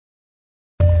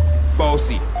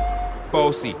Bossy,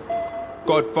 bossy.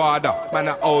 Godfather, man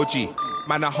a OG.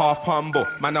 Man a half humble,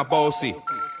 man a bossy.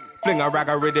 Fling a rag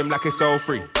a rhythm like it's all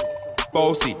free.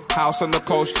 Bossy, house on the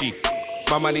coast G.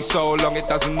 My money so long it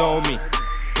doesn't know me.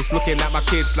 It's looking at my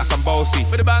kids like I'm bossy.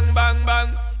 With a bang, bang, bang,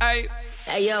 aye.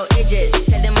 Hey yo, Idris,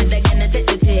 tell them what they're gonna take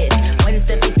the piss. When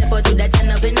Steffi step out to that turn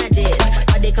up in a diss.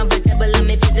 Body comfortable and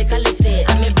me physically fit.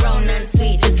 I'm a brown and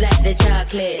sweet just like the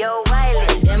chocolate. Yo,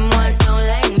 Wiley, them ones sound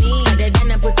like me. They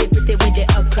done a pussy pretty with the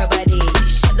upper body.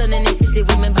 Shut down in the city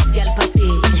with me bad girl pussy.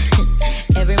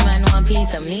 Every man want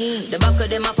piece of me. The back of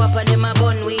them a pop and them a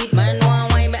bun weed. Man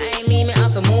want wine behind me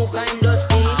have to move kind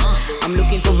dusty. I'm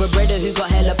looking for a brother who got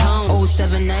hella pounds.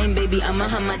 079 baby, I'm a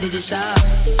hammer, did you stop?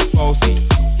 Bossy,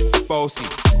 bossy.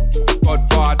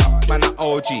 Godfather, man a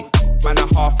OG. Man a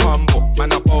half humble,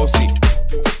 man a bossy.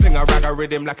 Fling a rag a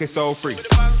rhythm like it's all free.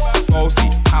 Bossy,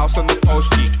 house on the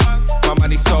coast G. My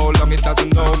money so long it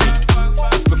doesn't know me.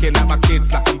 It's looking at my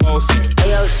kids like I'm bossy.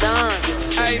 Hey yo, Sean.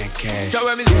 Aye, so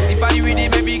when me sit body with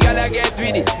it, maybe gala get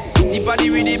with it. Sit body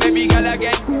with it, maybe gala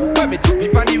get. When me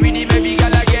sit body with it, maybe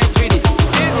gala get with it.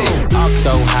 Up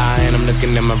so high and I'm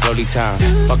looking at my Brody time.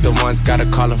 Fuck the ones, gotta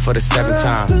call him for the 7th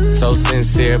time. So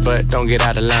sincere, but don't get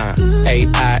out of line.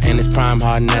 8-eye and it's prime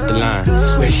harden at the line.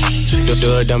 Swish, you'll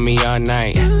do it on me all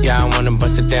night. Yeah, I wanna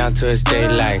bust it down till it's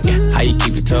daylight. How you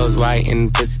keep your toes white and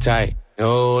the pussy tight?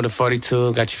 Oh, the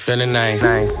 42 got you feeling nice.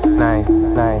 Nice.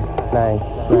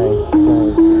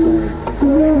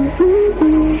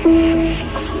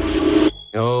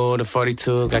 Oh, the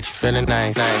 42 got you feeling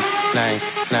nice.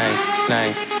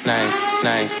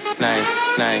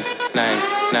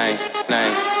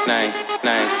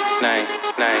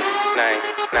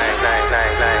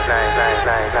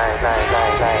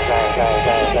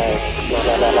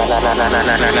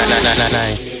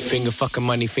 Finger fucking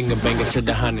money, finger banging to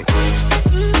the 100.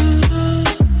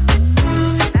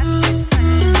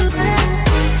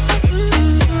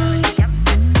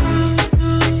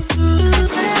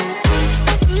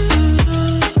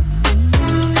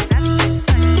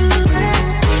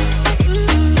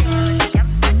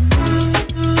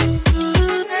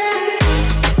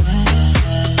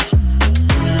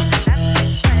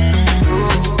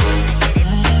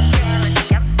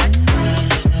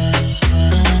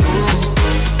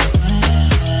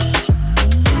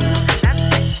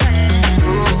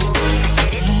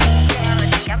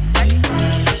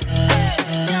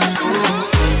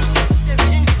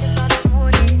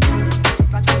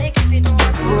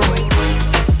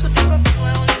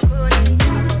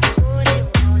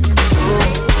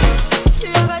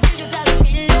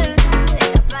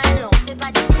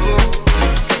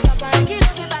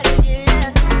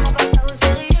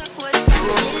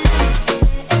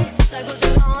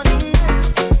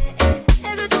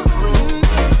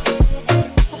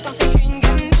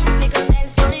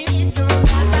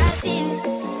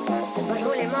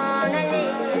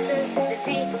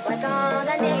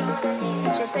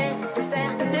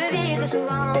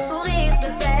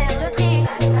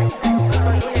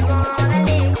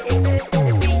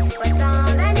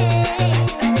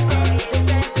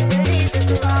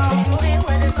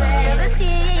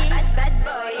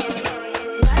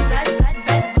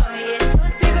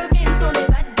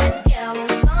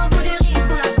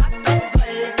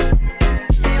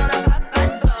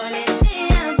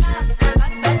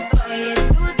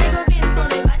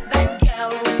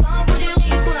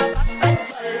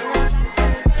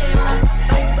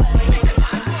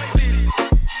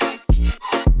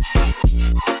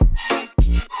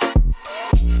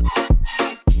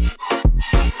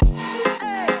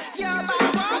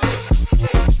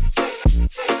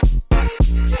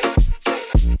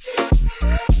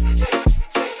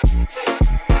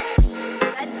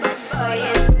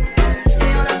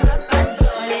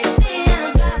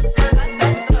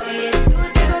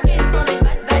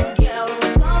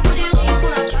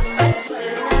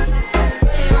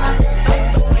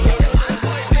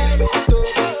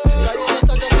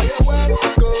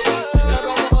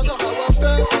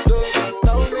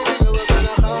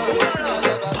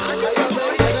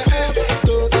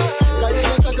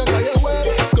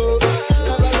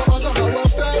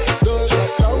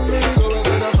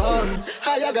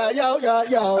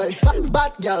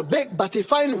 Girl, big body,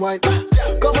 fine wine.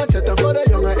 Come on, set up for the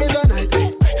younger in the night.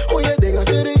 Who you think a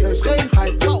serious game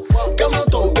hype? Come on,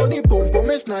 talk on the boom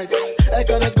boom, it's nice. I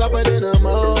cannot grab it in the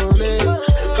morning.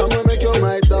 Come on, make you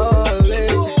my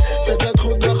darling. Set that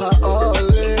goed nog all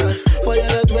in. For you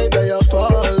that way that you're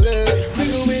falling.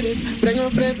 Wiggle with it, bring a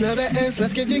friend naar de ends.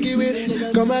 Let's get jiggy with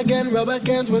it. Come again, well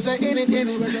bekend, we zijn in it.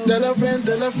 Tell a friend,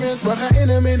 we gaan in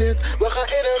a minute.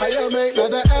 Ga je mee naar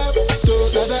de app,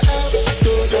 naar de app,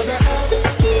 naar de app.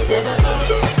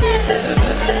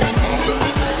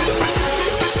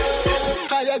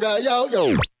 ga jou,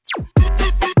 yo.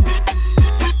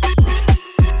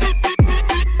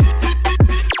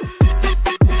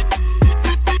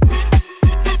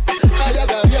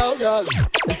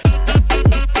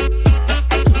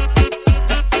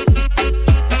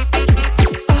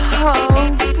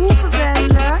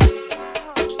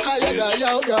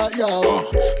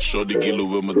 Shorty Gilo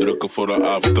wil me drukken voor een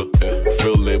after.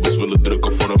 Veel labels willen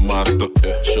drukken voor een master.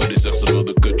 Shorty zegt ze wil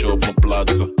de kutje op me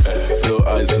plaatsen.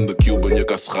 Veel ice in de cube en je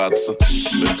kan schaatsen.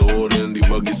 Met de horen in die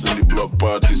waggies en die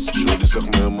blockparties. Shorty zegt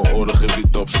me in mijn oren, geef die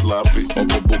top slaapie. Op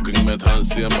een boeking met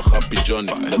Hansie en mijn grappie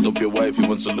Johnny. Let op je wifey,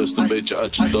 want ze lust een beetje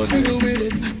uit je donnie. With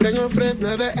it. Breng een friend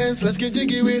naar de ends, let's get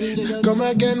jiggy with it.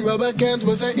 Come again, wel bekend,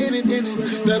 we zijn in it.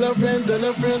 Tell a friend,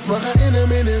 we gaan in a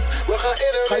minute.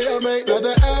 Ga je mee naar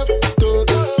de app, toe.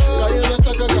 Kan je net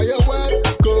zakken, kan je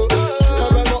web, go.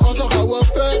 Ga bij me ons, zo gaan we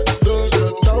vet. Dus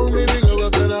je toon, baby, we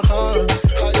kunnen gaan.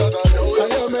 Ga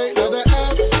je mee naar de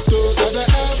app, toe. Naar de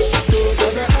app, toe.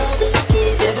 Naar de app,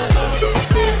 toe. Naar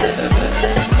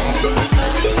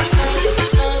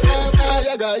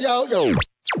de app, yo, yo.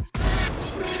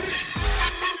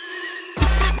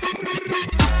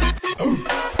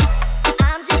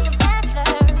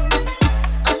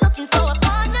 For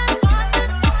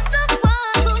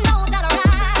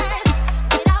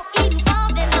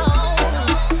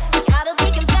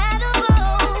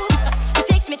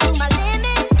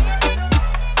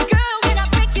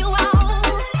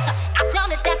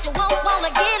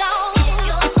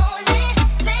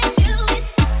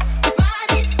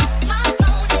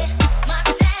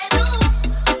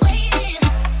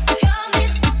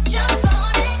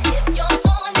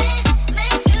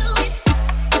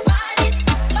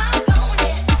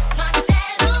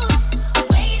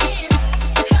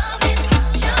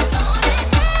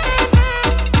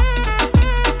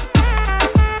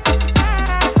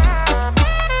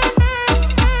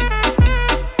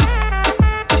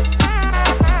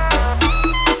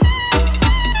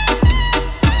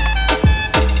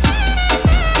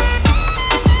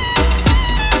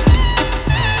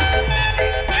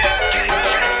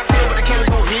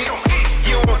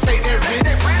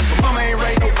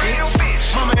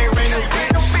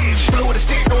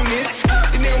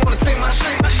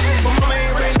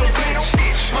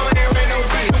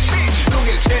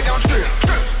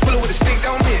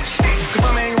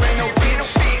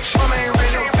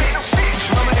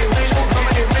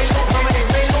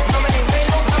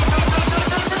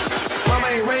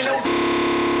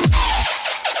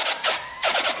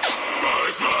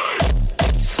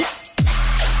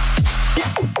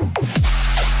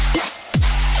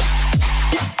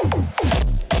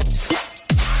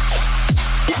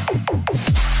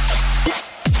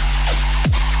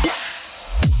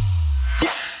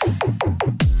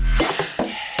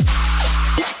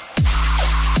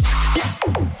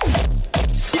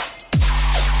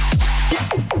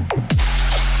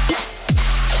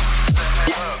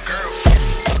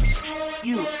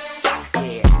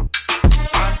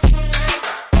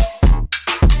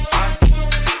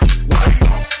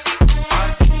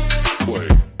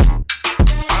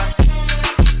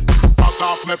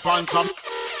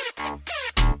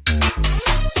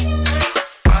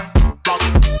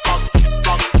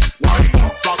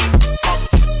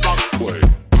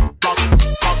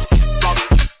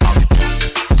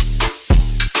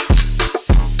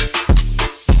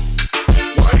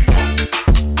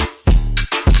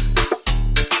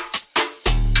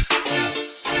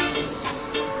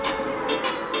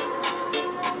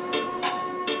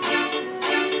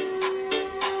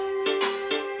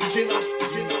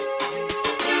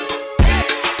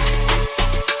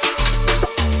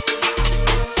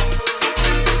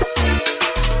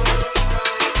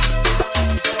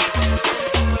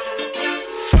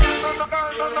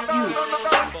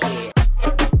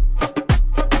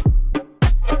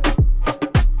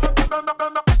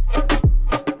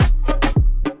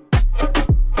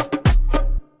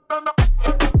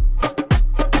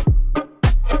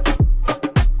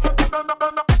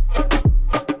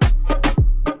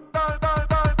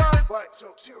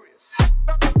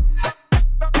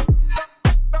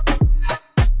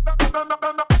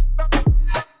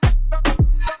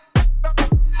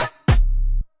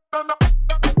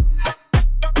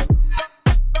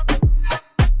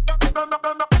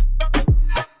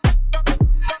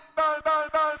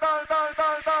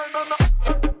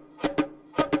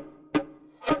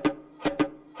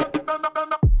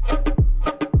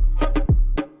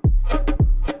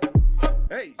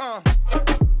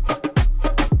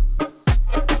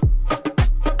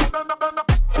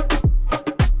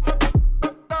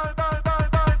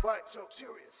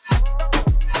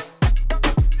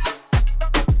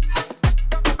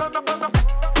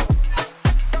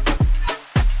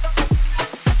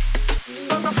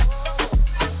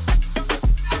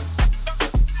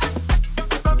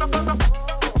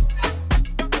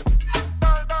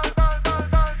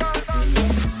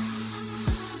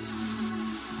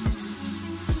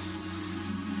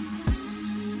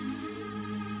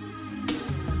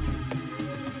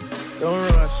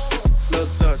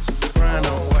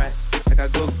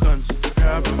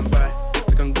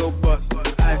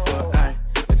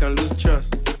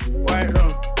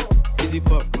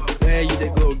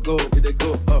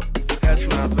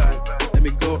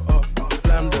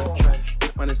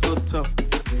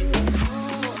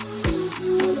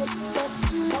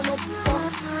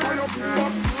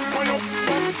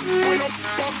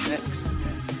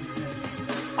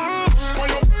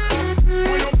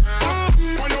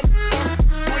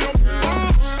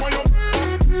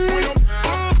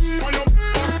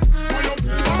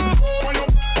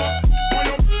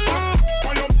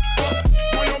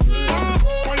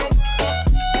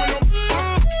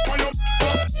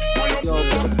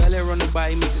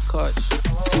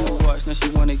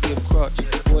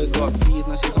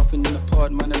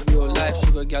God, man, a real life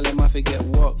sugar gal, I might forget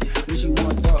what. When she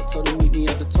wants dark, told her meet me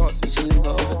at the top. Switching lanes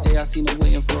the other day, I seen her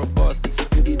waiting for a bus.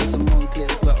 Maybe just a Moncler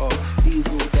sweater,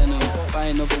 diesel denim. Buy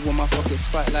another one, my pockets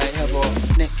fat like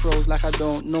heather. Neck froze like I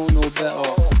don't know no better.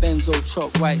 Benzo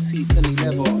chop, white seats, any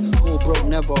leather. Go broke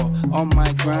never, on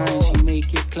my grind. She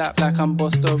make it clap like I'm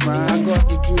Busta Rhymes. I got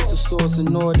the juice, the sauce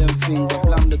and all them things. I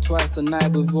blammed her twice a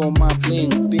night with all my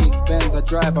bling. Big Benz I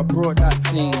drive, I brought that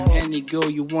thing. Any girl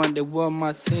you want, they were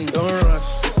my team. Don't rush,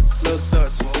 slow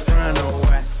touch, trying to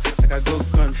white. Like I go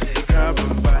country, grab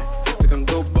and buy. We can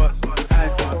go bust, eye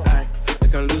for eye. We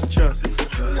can lose trust,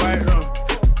 quite wrong.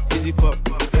 Easy pop,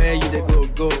 where you they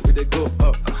go, we they go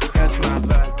up. Catch my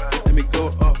vibe, let me go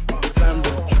up. Climb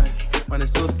those times, man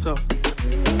it's so tough.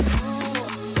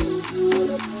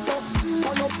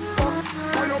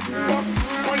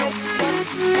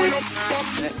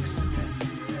 Next.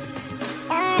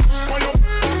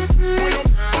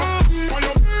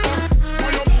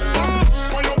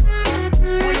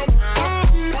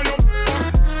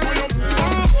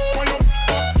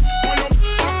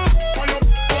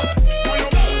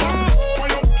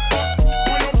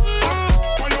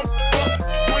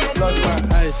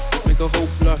 A whole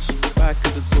blush, back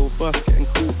of the tour bus, getting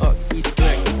caught up, East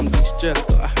Glen, from de-stress,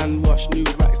 got a hand wash, new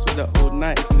racks with the old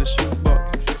nights in the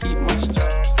shoebox, keep my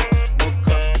straps, no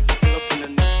cuss, pull up in the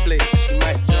next plate, she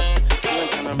might just, she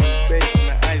went and I'm in bed, and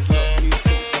her eyes locked, new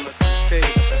talks on the coupe,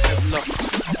 that's a headlock.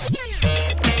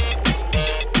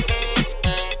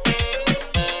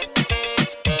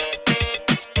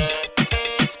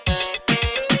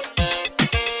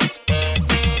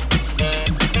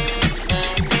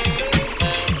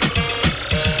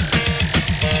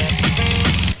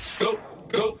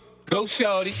 Go,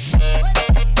 shorty.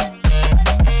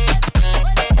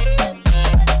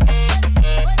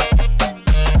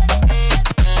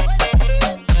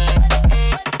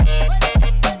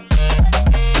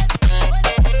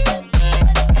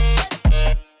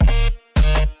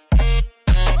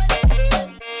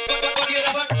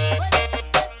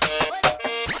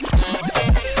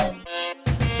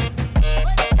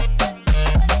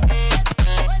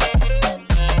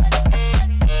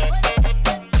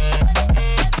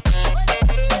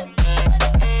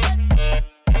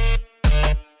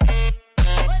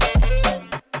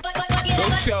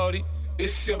 Shorty,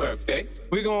 it's your birthday.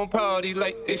 We gon' party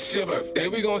like it's your birthday.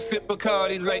 We gon' sip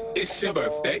Bacardi like it's your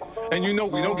birthday. And you know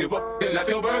we don't give up, it's not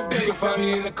your birthday. You can find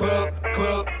me in the club.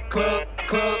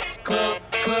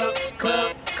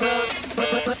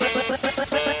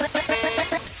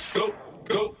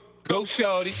 Go,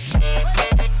 shorty.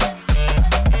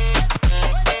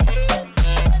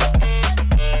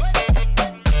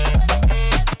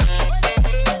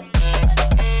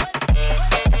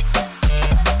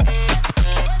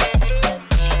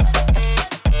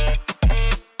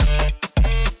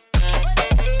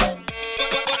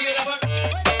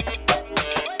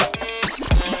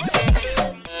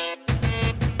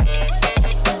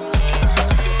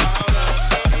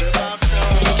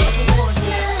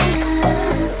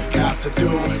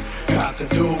 Got to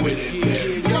do with it,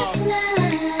 baby. It's love,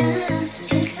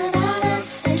 it's about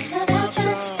us, it's about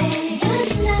just baby.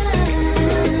 It's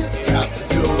love, got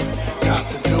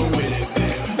to do with it,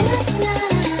 baby. it's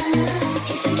love,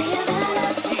 it should be about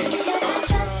us, it should be about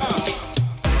just baby.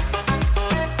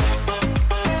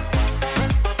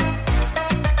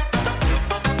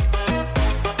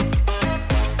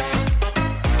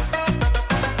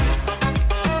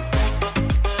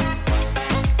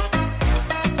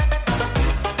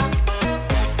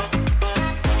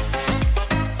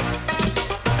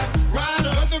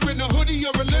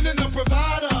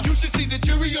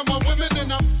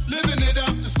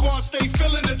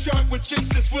 Chicks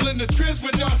that's willing to trizz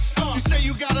with us. You say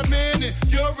you got a man and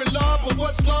you're in love, but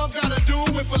what's love gotta do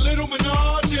with a little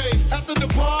menage? After the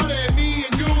party, me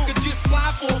and you could just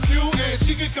slide for a few and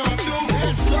she could come too.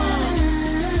 It's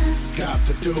love. Got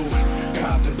to do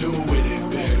with it,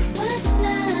 baby. What's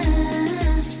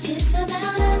love? It's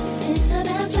about us, it's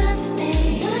about just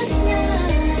baby. What's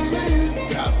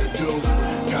love? Got to do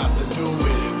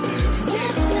with it, baby.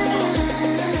 What's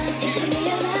love? It should be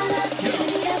about us, it should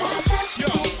be about just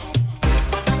baby.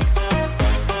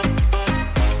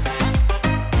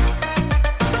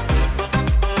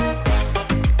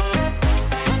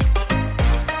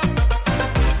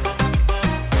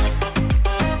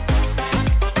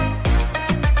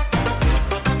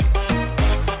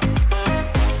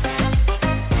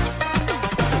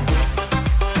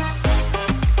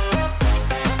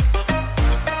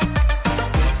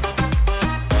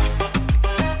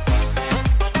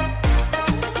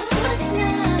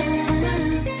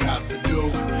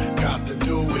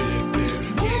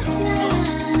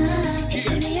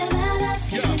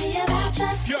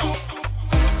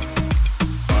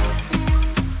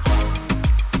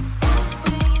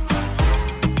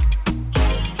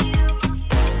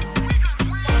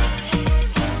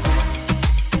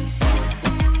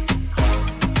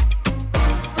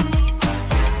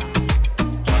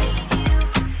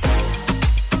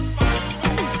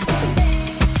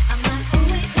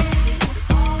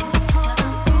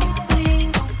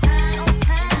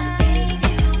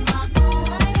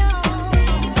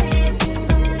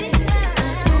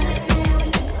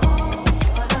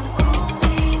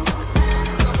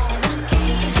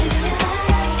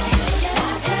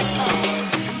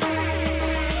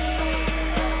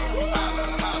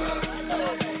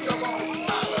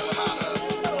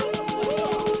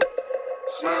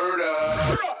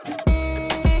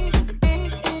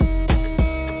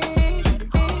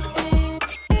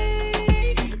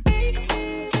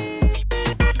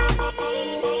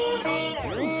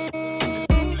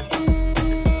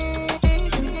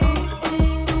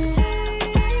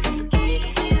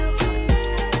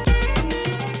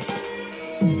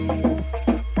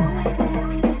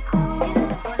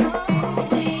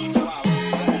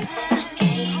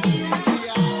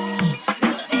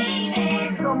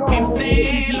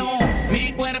 siéntelo.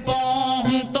 Mi cuerpo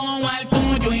junto al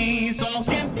tuyo y solo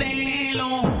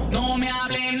siéntelo. No me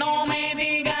hable, no me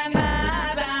diga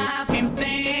nada,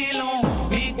 siéntelo.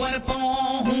 Mi cuerpo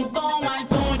junto al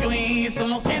tuyo y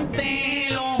solo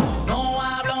siéntelo. No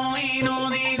hablo y no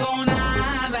digo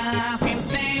nada,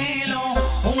 siéntelo.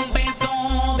 Un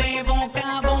beso de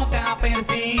boca a boca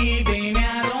persigue mi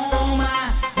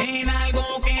aroma en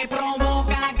algo que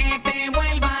provoca que te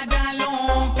vuelva ya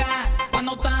loca.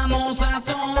 Cuando estamos a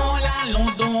solas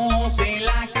los dos en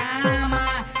la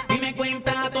cama y me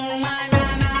cuenta tu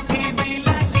mañana que es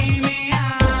verdad que me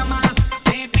amas.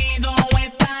 Te pido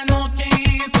esta noche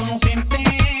solo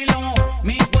siéntelo.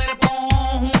 Mi cuerpo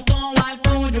junto al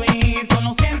tuyo y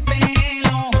solo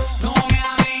siéntelo. No me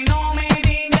hable y no me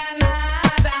diga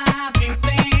nada,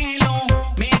 siéntelo.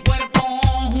 Mi cuerpo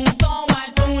junto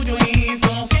al tuyo y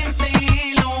solo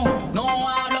siéntelo. No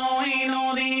hablo y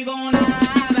no digo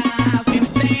nada,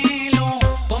 siéntelo.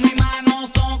 Con mis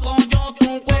manos toco yo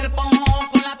tu cuerpo,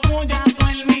 con la tuya tú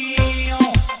el mío.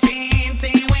 Siente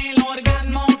el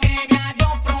orgasmo que ya yo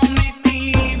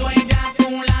prometido,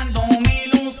 eyaculando mi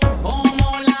luz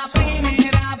como la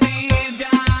primera vez.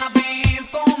 Ya ves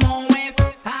cómo es,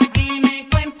 aquí me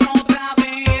encuentro otra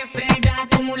vez,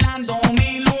 eyaculando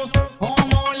mi luz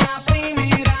como la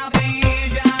primera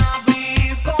vez. Ya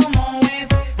ves cómo es,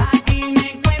 aquí me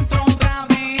encuentro otra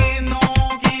vez. No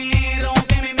quiero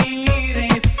que me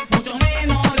mires, mucho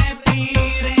menos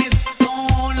respires,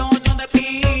 solo yo te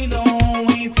pido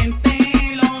y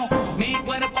siéntelo. Mi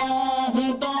cuerpo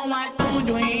junto al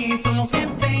tuyo y solo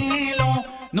siéntelo.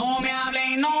 No me hable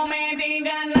y no me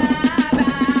diga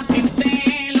nada,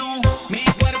 siéntelo. Mi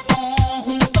cuerpo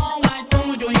junto al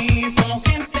tuyo y solo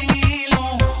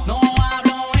siéntelo. No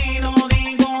hablo y no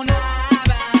digo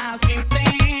nada,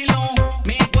 siéntelo.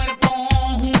 Mi cuerpo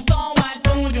junto al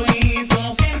tuyo y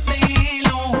solo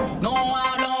siéntelo. No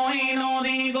hablo y no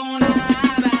digo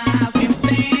nada,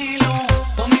 siéntelo.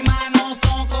 Con mis manos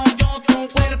toco yo tu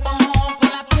cuerpo, con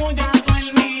la tuya tú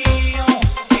el mío.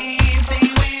 Siente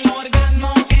el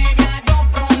orgasmo que ya yo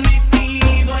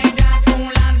prometido,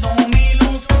 eyaculando mi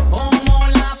luz como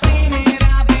la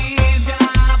primera vez. Ya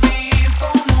ves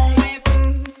cómo es.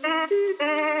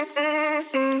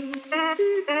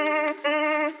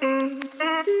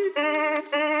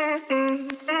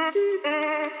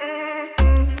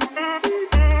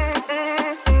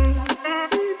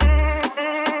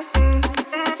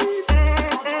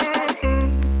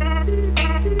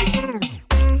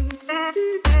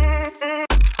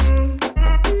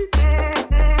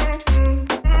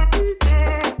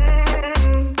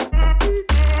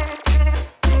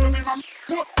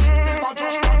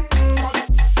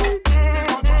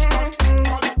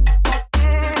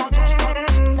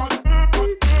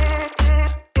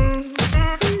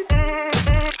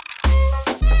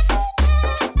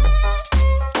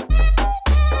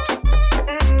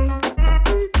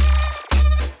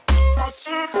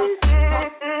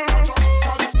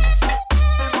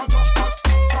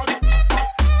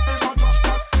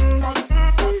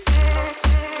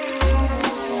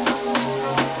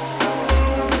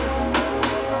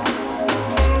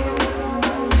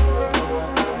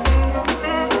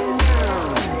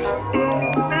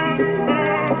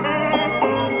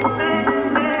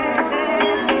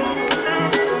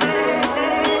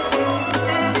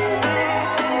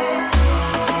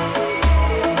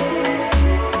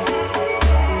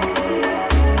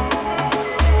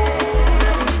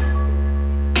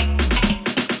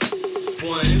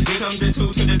 comes the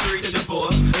 2 to the 3 to the 4.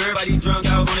 Everybody drunk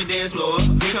out on the dance floor.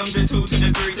 Here comes the 2 to the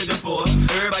 3 to the 4.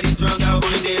 Everybody drunk out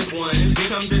on the dance one. Here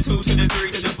comes the 2 to the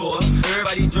 3 to the 4.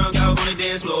 Everybody drunk out on the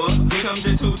dance floor. Here comes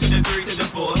the 2 to the 3 to the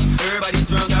 4. Everybody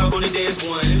drunk out on the dance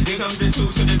one. Here comes the 2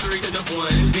 to the 3 to the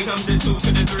 1. Here comes the 2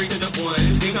 to the 3 to the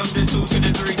 1. Here comes the 2 to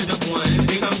the 3 to the 1.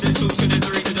 Here comes the 2 to the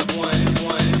 3 to the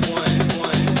 1.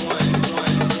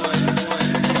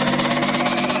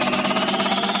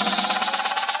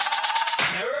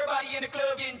 Everybody in the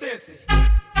club getting tipsy.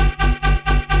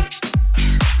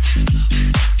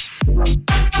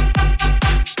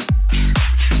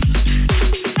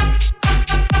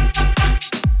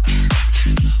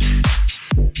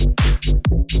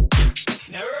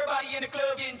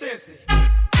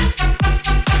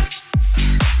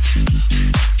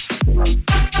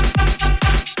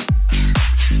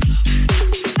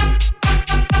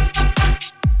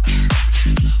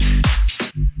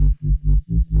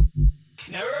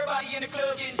 Now everybody in the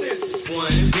club getting tipsy.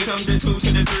 Here comes the 2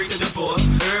 to the 3 to the 4.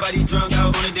 Everybody drunk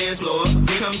out on the dance floor.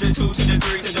 Here comes the 2 to the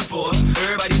 3 to the 4.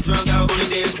 Everybody drunk out on the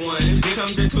dance one. Here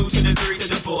comes the 2 to the 3 to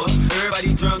the 4.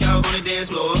 Everybody drunk out on the dance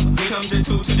floor. Here comes the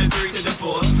 2 to the 3 to the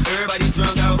 4. Everybody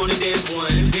drunk out on the dance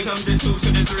one. Here comes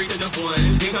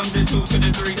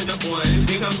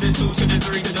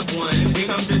one. We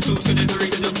come to 2 to the 3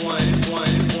 to the 1.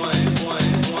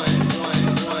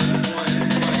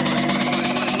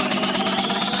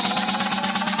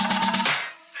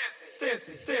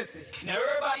 Tipsy. Now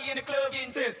everybody in the club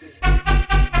getting tipsy.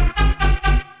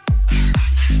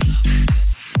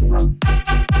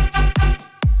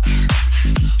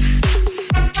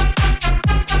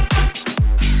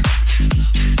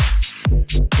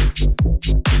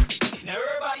 Now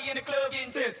everybody in the club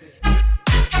getting tipsy.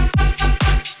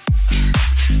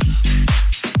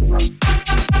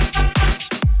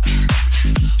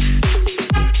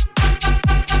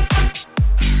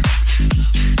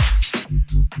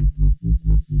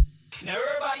 Now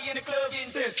everybody in the club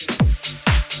getting tipsy.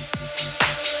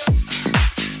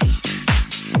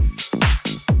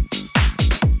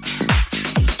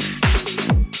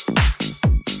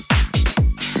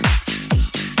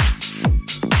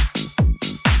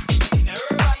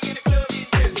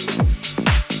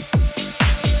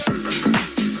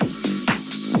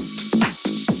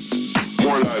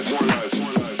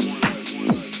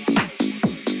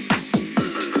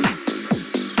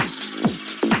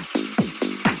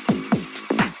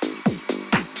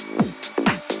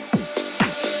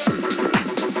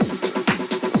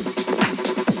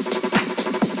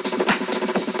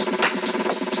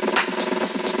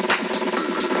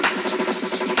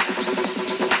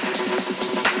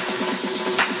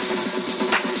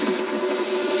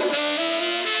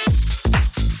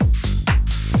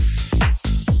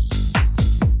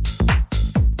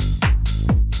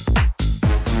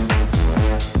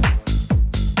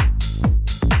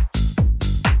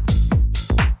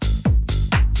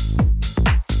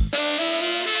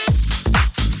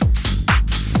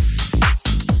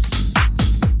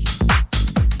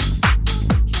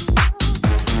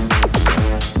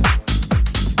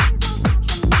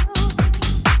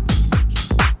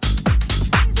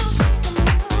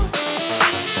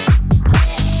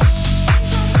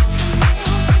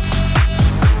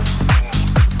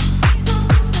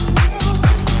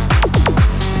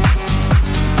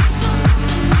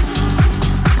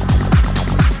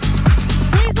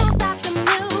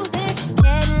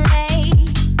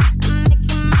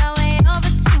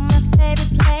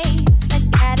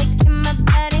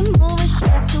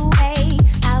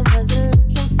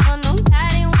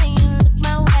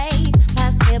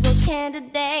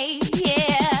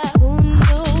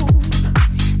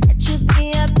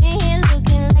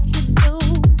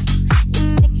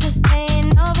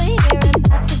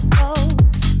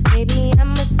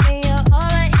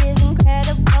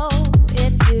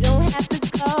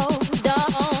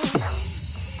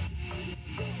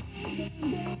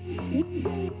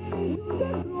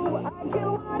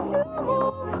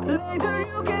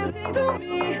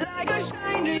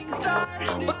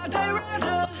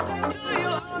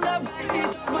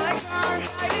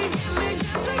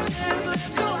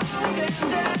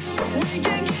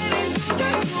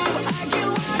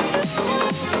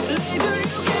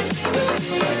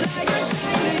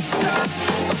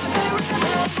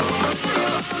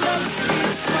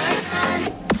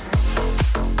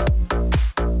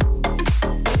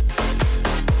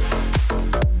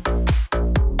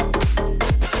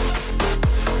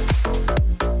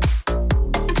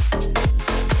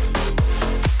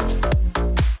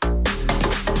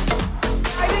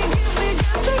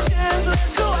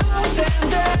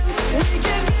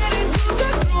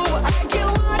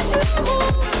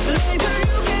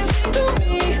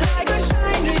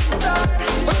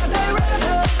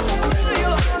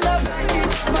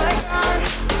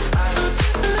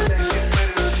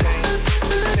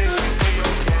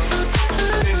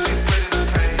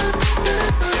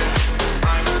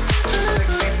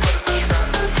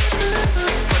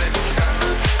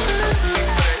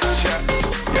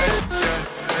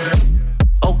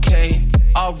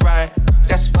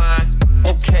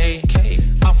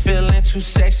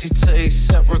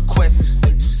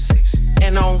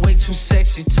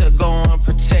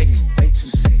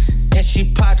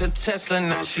 Tesla,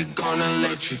 now she gonna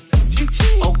let you.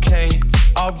 Okay,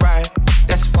 alright,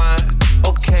 that's fine.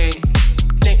 Okay,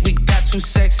 think we got too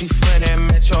sexy for that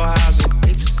metro housing.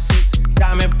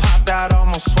 Diamond popped out,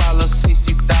 almost swallowed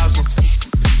 60,000.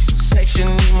 Section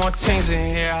need more things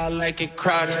in here, I like it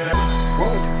crowded.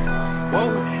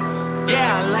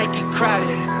 Yeah, I like it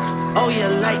crowded. Oh, you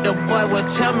like the boy, well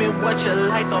tell me what you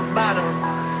like about him.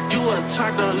 You a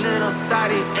turned a little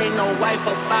thotty, ain't no wife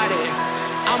about it.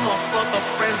 I'ma fuck her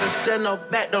friends and send her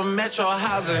back to metro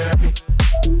housing.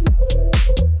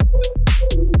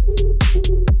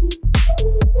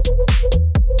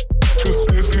 Too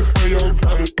sexy for your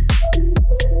game.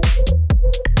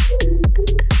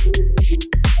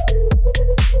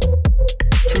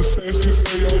 Too sexy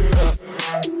for your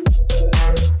game.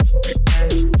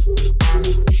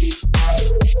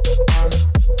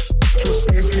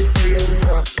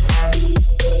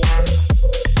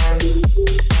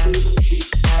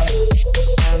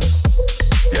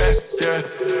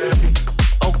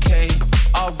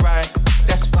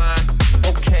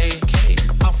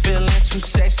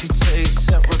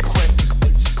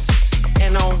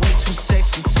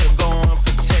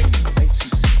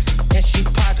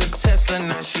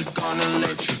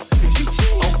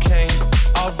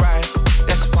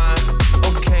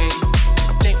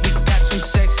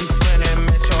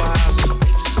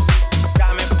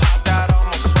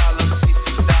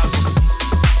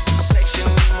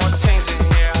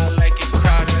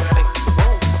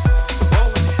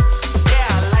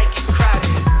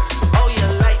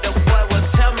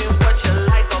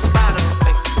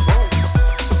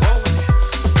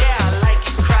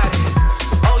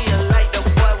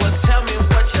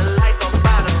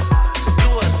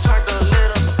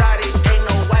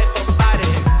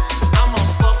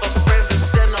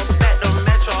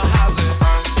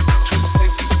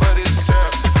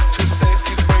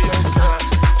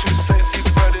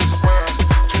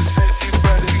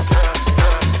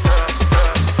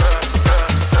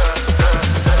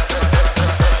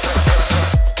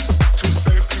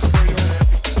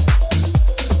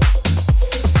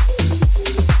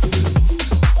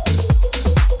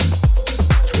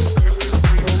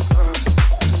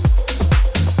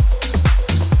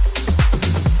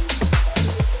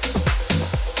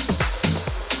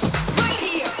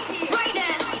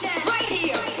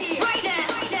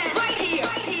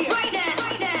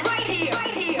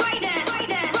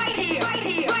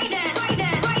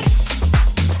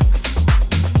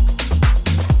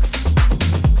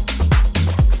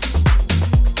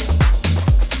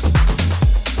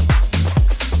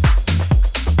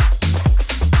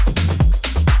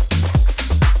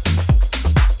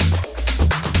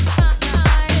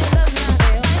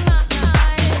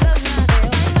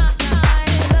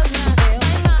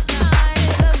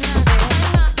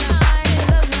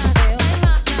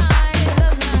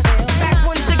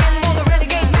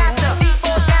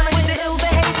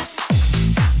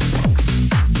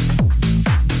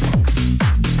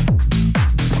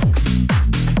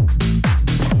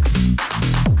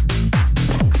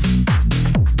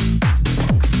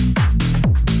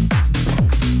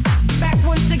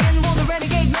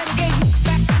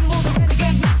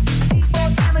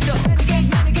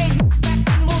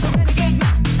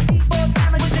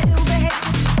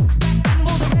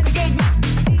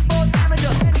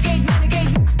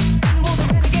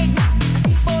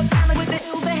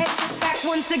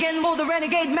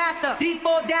 renegade master.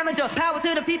 D4 damager, power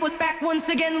to the people. Back once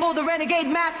again, more the renegade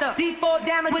master. D4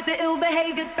 damage with the ill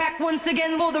behavior. Back once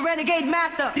again, more the renegade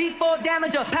master. D4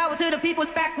 damager, power to the people.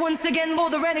 Back once again, more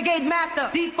the renegade master.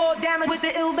 D4 damage with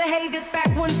the ill behavior.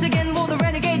 Back once again, more the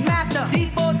renegade master.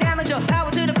 D4 damager,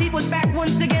 power to the people. Back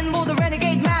once again, more the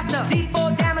renegade master.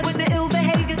 D4 damage with the ill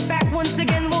behavior. Back once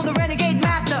again, more the renegade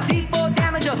master. D4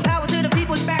 damager, power to the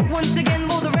people. Back once again,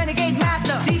 more the renegade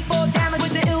master. D4 damage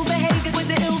with the ill behavior. With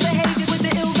the ill behavior. With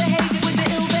the ill behavior. With the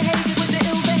ill behavior. With the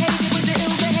ill behavior. With the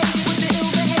ill behavior.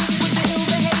 With the ill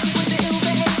behavior. With the ill behavior. With the ill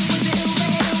behavior. With the ill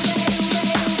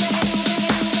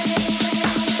behavior.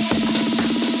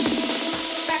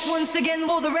 Back once again,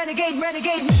 more the renegade.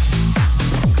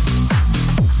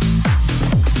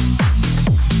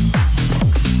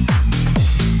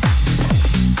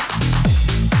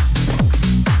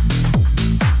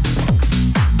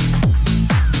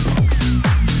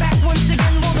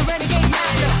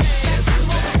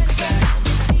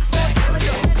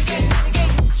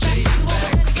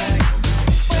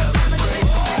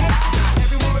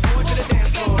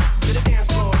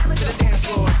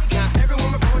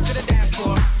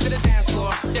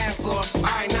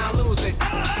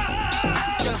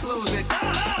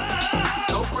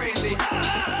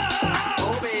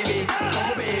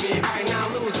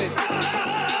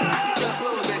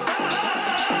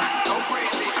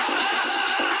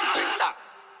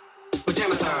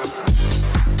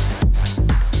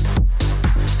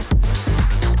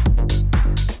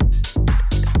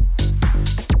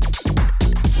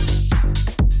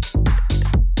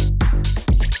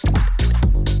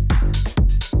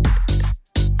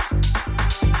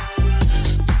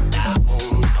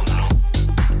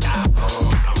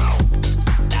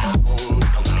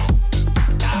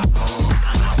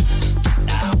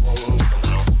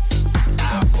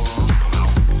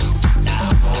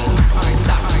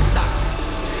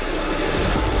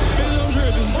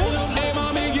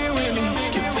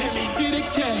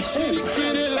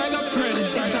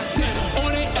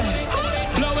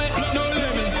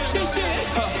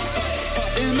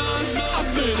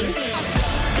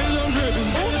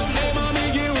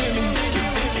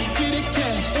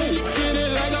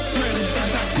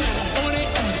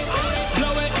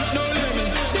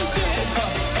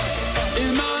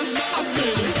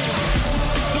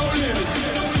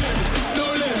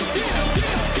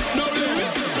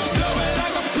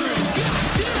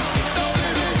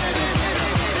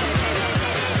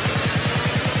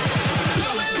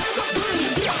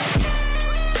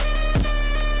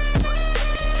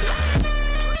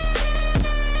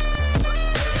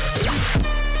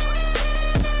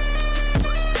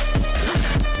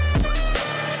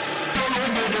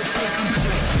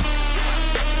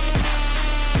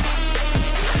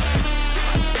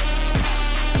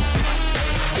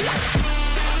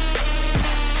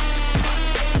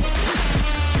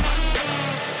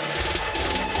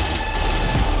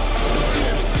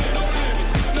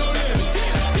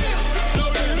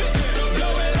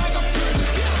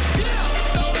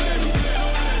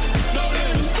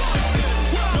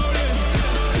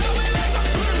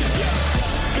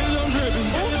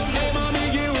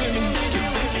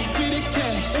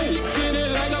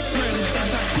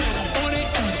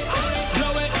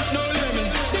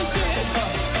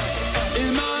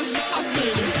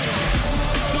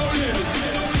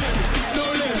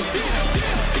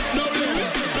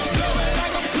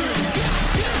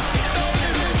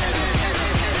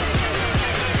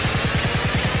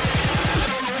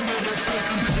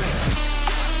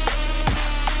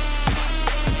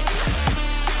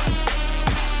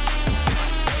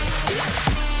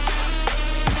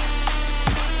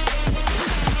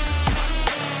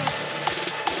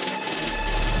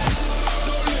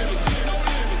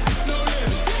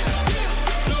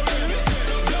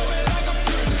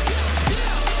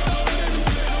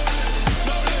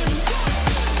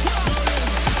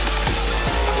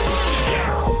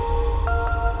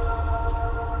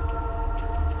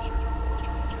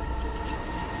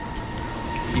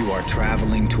 You are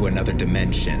traveling to another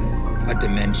dimension, a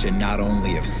dimension not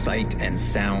only of sight and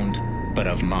sound, but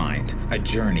of mind, a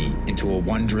journey into a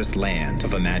wondrous land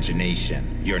of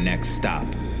imagination. Your next stop,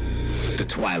 the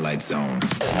Twilight Zone.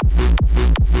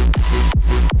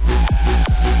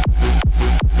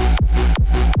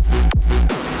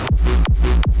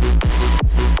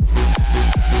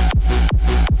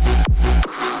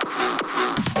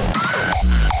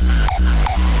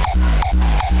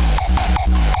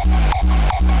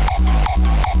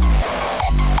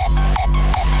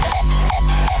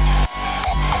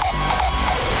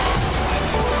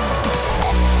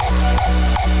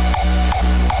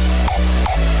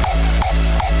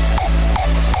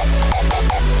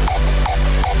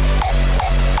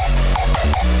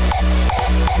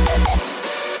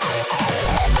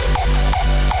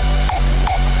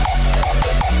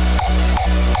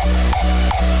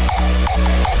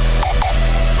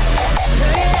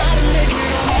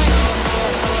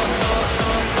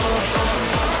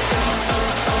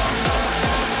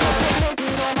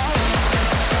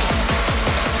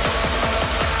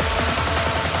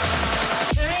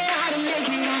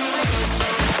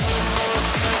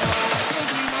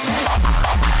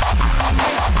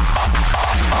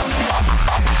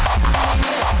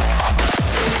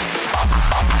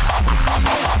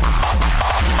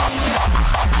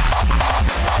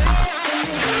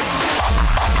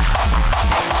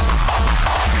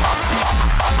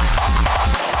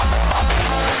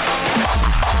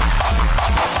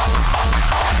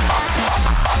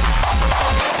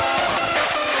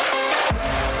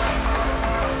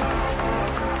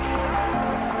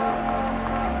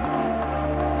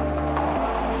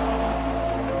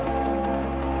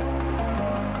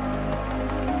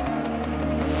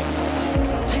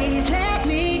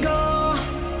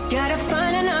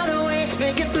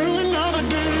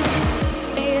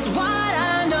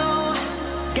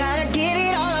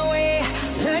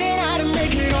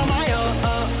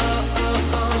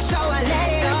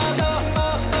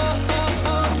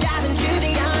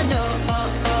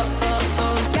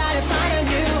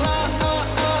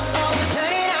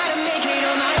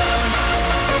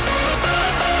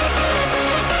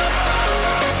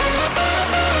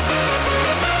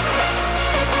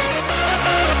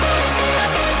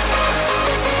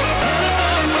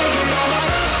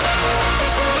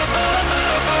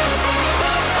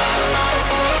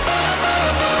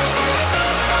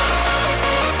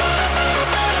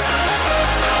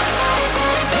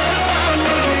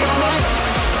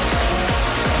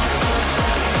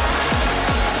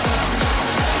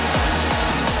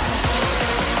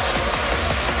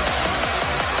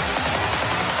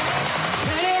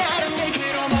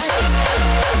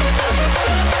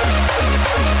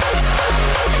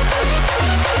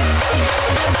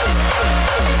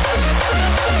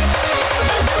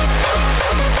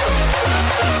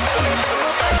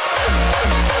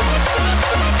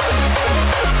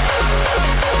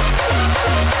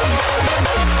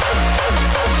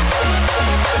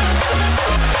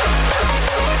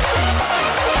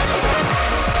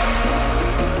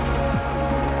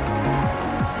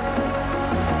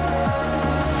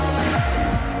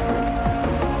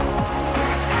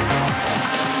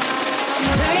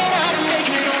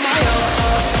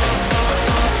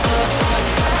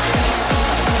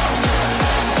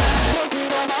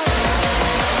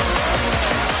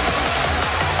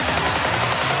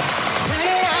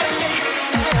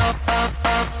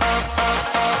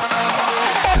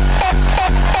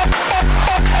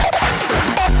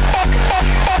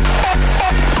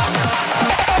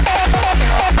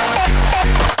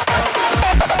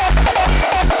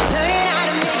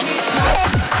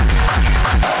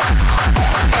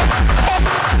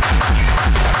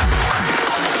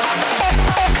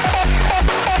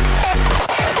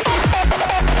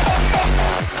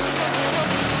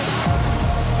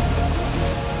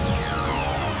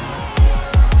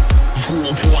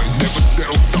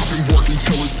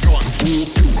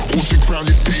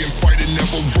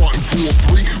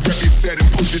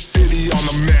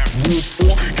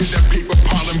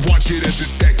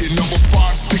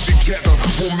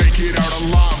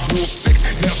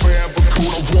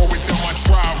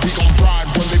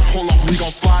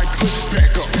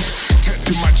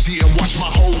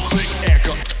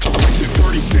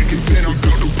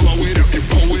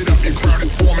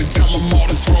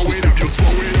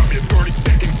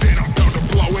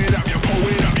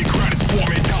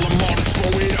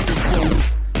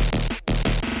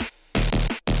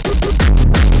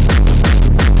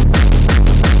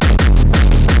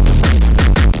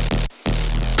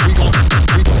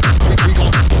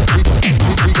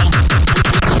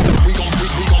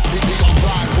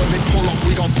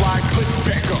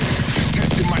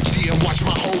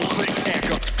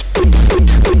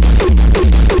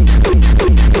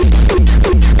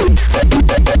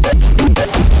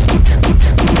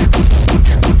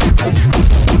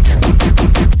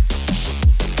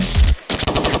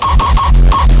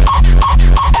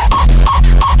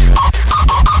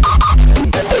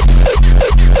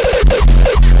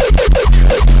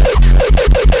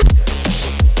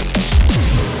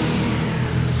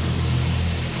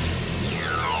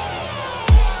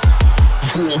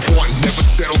 Rule 1, never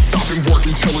settle, stop and work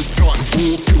until it's done.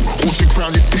 Rule 2, hold your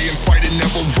ground and stay and fight it and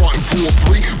never run rule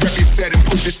 3. Represent and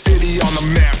put the city on the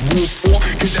map. Rule 4,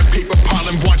 get that paper pile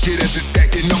and watch it as it's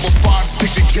stacked. Number 5,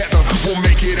 stick together, we'll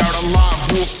make it out alive.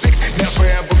 Rule 6, never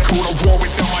ever go to war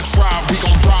without my tribe. We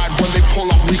gon' ride when they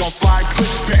pull up, we gon' slide.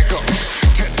 Click back up,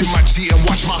 testing my G and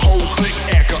watch my whole click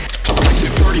echo.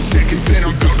 30 seconds and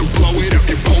I'm about to blow it up.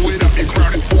 You blow it up, your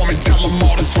crowd is forming, tell them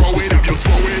all to throw it up. You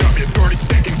throw it up, you 30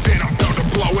 seconds and I'm about to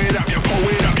blow it up. You blow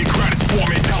it up, your crowd is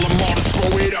forming, tell them all to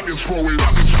throw it up. You throw it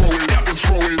up, you throw it up, you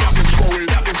throw it up, you throw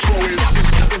it up, you throw it up.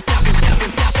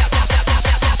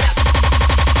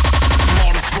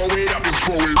 All to throw it up, you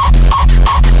throw it up.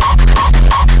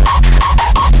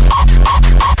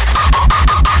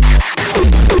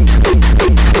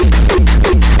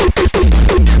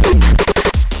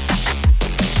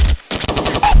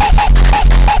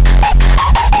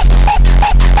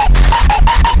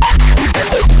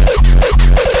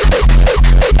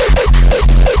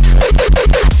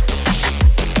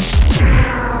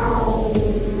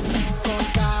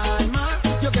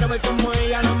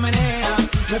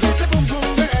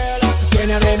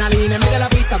 Tiene adrenalina, mete la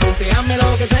pista, ponteame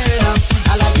lo que sea.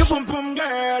 I like you, pum pum